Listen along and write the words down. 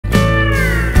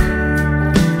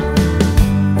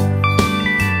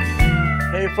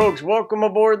folks, welcome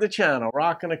aboard the channel,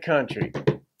 Rockin' the Country.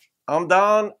 I'm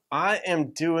Don. I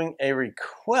am doing a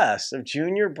request of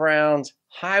Junior Brown's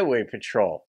Highway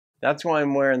Patrol. That's why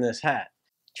I'm wearing this hat.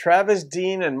 Travis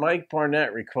Dean and Mike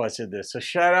Barnett requested this, so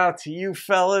shout out to you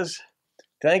fellas.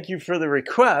 Thank you for the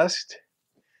request.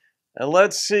 And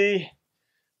let's see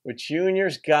what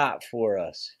Junior's got for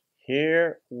us.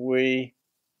 Here we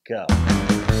go.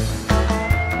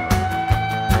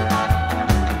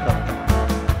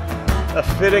 A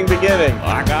fitting beginning.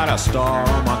 I got a star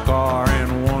on my car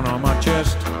and one on my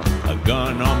chest, a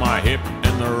gun on my hip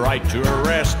and the right to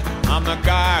arrest. I'm the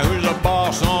guy who's a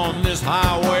boss on this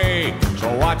highway,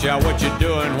 so watch out what you're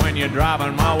doing when you're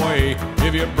driving my way.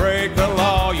 If you break the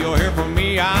law, you'll hear from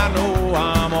me. I know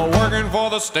I'm working for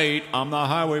the state. I'm the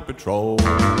Highway Patrol.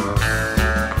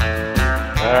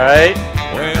 Alright.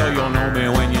 Well, you'll know me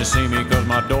when you see me, cause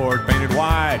my door's painted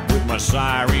white, with my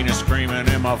siren screaming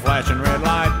and my flashing red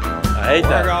light. I hate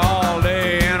that. Work all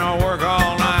day and I work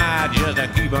all night, just to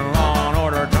keep in law and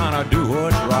order, trying to do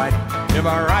what's right. If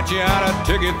I write you out a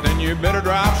ticket, then you better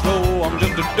drive slow. I'm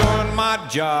just doing my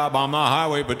job. I'm the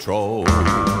Highway Patrol.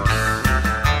 I'm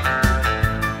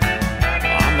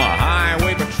the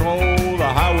Highway Patrol, the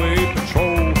Highway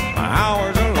Patrol. My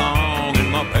hours are long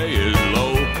and my pay is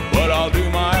low, but I'll do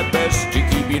my best to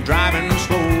keep you driving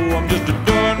slow. I'm just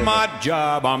doing my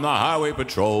job. I'm the Highway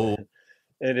Patrol.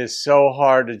 It is so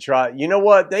hard to drive. You know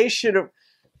what? They should have...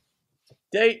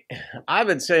 I've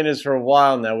been saying this for a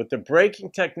while now. With the braking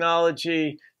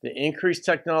technology, the increased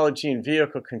technology in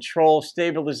vehicle control,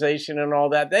 stabilization and all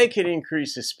that, they could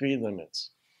increase the speed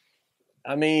limits.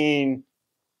 I mean,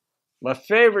 my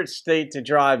favorite state to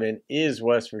drive in is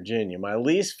West Virginia. My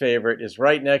least favorite is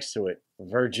right next to it,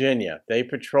 Virginia. They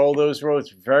patrol those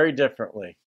roads very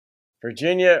differently.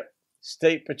 Virginia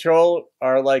State Patrol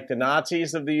are like the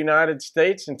Nazis of the United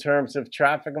States in terms of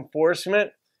traffic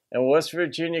enforcement. And West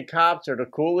Virginia cops are the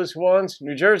coolest ones.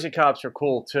 New Jersey cops are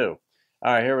cool too.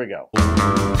 All right, here we go.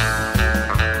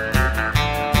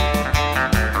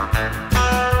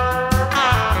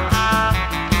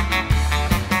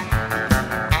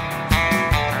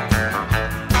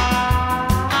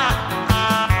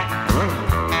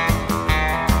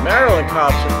 Maryland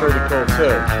cops are pretty cool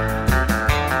too.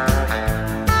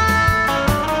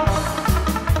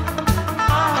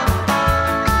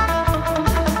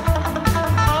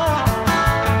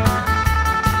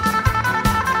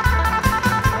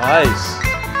 Nice.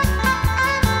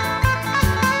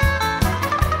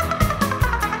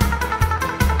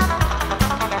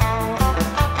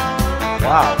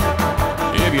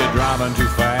 Wow. If you're driving too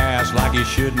fast like you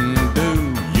shouldn't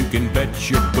do, you can bet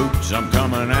your boots I'm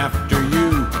coming after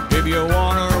you. If you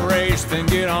want to race, then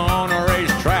get on a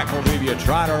racetrack. Well, if you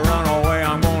try to run away,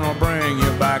 I'm gonna bring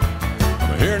you back.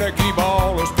 I'm here to keep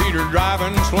all the speeders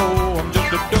driving slow. I'm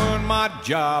just doing my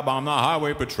job. I'm the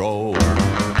Highway Patrol.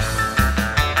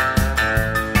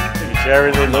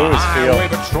 Jerry Lee Lewis feel. Highway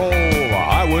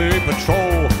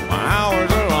Patrol. My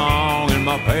hours are long and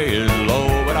my pay is low,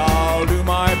 but I'll do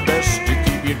my best to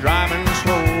keep you driving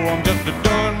slow. I'm just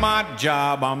doing my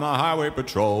job. I'm the Highway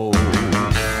Patrol.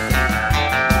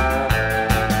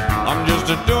 I'm just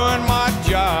doing my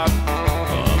job. I'm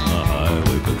the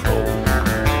Highway Patrol.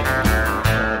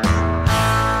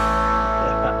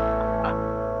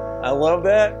 I love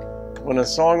that. When a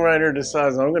songwriter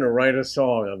decides, I'm going to write a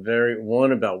song,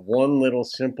 about one little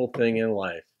simple thing in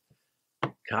life.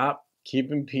 Cop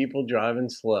keeping people driving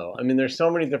slow. I mean, there's so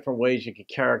many different ways you could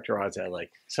characterize that.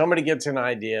 Like, somebody gets an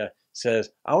idea, says,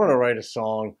 I want to write a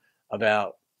song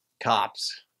about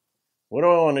cops. What do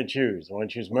I want to choose? I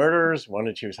want to choose murders? I want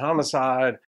to choose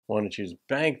homicide? I want to choose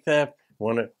bank theft?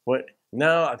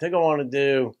 No, I think I want to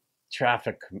do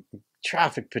traffic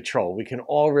patrol. We can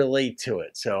all relate to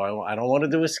it. So I don't want to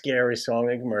do a scary song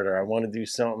like murder. I want to do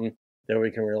something that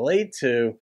we can relate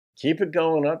to, keep it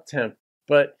going up temp,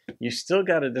 but you still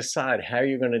got to decide how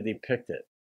you're going to depict it.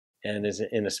 And is it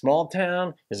in a small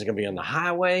town? Is it going to be on the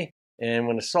highway? And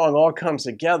when the song all comes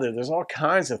together, there's all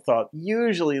kinds of thought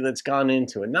usually that's gone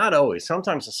into it. Not always.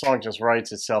 Sometimes the song just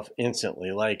writes itself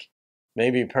instantly. Like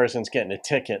maybe a person's getting a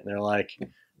ticket and they're like,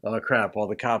 oh crap, well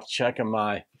the cop's checking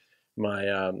my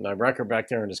record back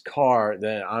there in his car,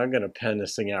 then I'm going to pen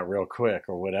this thing out real quick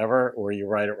or whatever, or you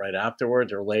write it right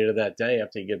afterwards or later that day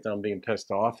after you get done being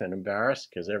pissed off and embarrassed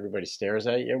because everybody stares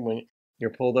at you when you're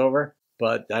pulled over.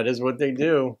 But that is what they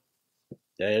do.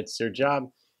 It's their job.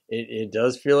 It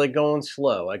does feel like going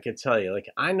slow, I can tell you. Like,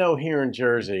 I know here in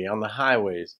Jersey on the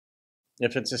highways,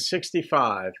 if it's a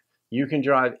 65, you can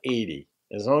drive 80.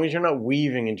 As long as you're not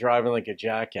weaving and driving like a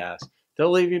jackass,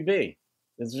 they'll leave you be.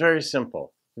 It's very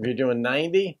simple. If you're doing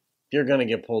 90, you're going to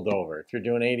get pulled over. If you're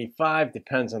doing 85,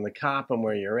 depends on the cop and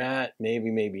where you're at.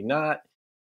 Maybe, maybe not.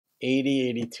 80,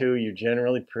 82, you're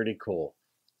generally pretty cool.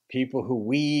 People who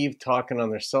weave, talking on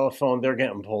their cell phone, they're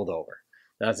getting pulled over.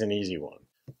 That's an easy one.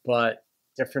 But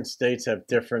different states have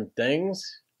different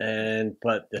things.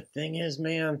 But the thing is,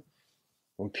 man,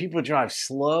 when people drive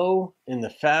slow in the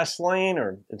fast lane,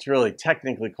 or it's really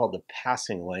technically called the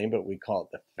passing lane, but we call it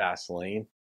the fast lane.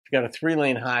 If you got a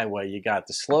 3-lane highway, you got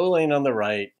the slow lane on the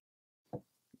right,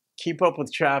 keep up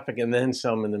with traffic, and then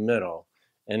some in the middle,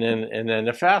 and then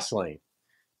the fast lane.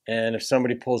 And if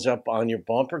somebody pulls up on your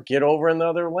bumper, get over in the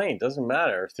other lane. Doesn't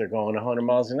matter if they're going 100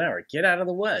 miles an hour. Get out of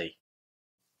the way.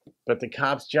 But the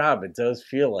cop's job, it does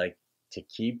feel like, to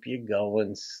keep you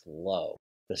going slow.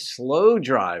 The slow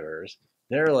drivers,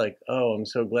 they're like, oh, I'm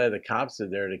so glad the cops are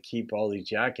there to keep all these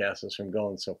jackasses from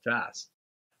going so fast.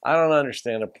 I don't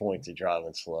understand the point to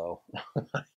driving slow.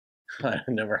 I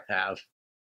never have.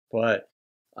 But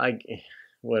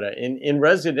in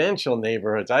residential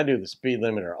neighborhoods, I do the speed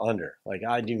limit or under. Like,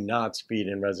 I do not speed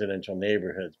in residential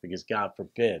neighborhoods because, God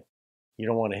forbid, you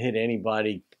don't want to hit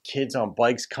anybody, kids on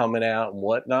bikes coming out and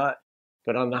whatnot.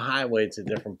 But on the highway, it's a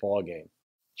different ballgame.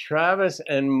 Travis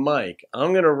and Mike,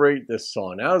 I'm going to rate this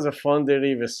song. That was a fun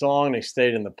Diva song. They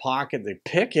stayed in the pocket. The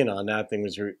picking on that thing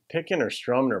was, picking or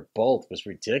strumming or both was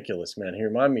ridiculous, man. He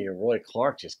reminded me of Roy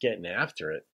Clark just getting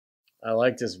after it. I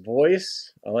liked his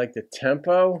voice. I liked the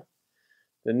tempo,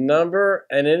 the number,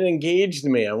 and it engaged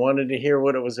me. I wanted to hear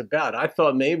what it was about. I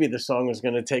thought maybe the song was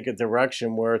going to take a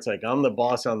direction where it's like, I'm the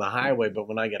boss on the highway, but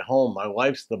when I get home, my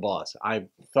wife's the boss. I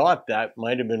thought that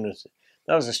might have been...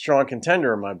 That was a strong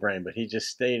contender in my brain, but he just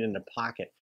stayed in the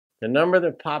pocket. The number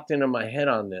that popped into my head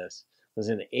on this was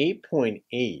an 8.8.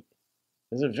 It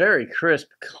was a very crisp,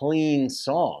 clean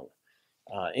song,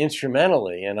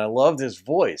 instrumentally, and I loved his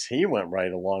voice. He went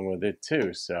right along with it,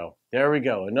 too. So there we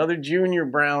go. Another Junior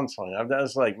Brown song. That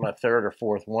was like my third or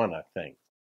fourth one, I think.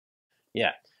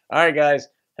 Yeah. All right, guys.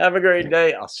 Have a great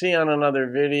day. I'll see you on another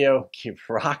video. Keep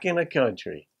rocking the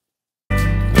country.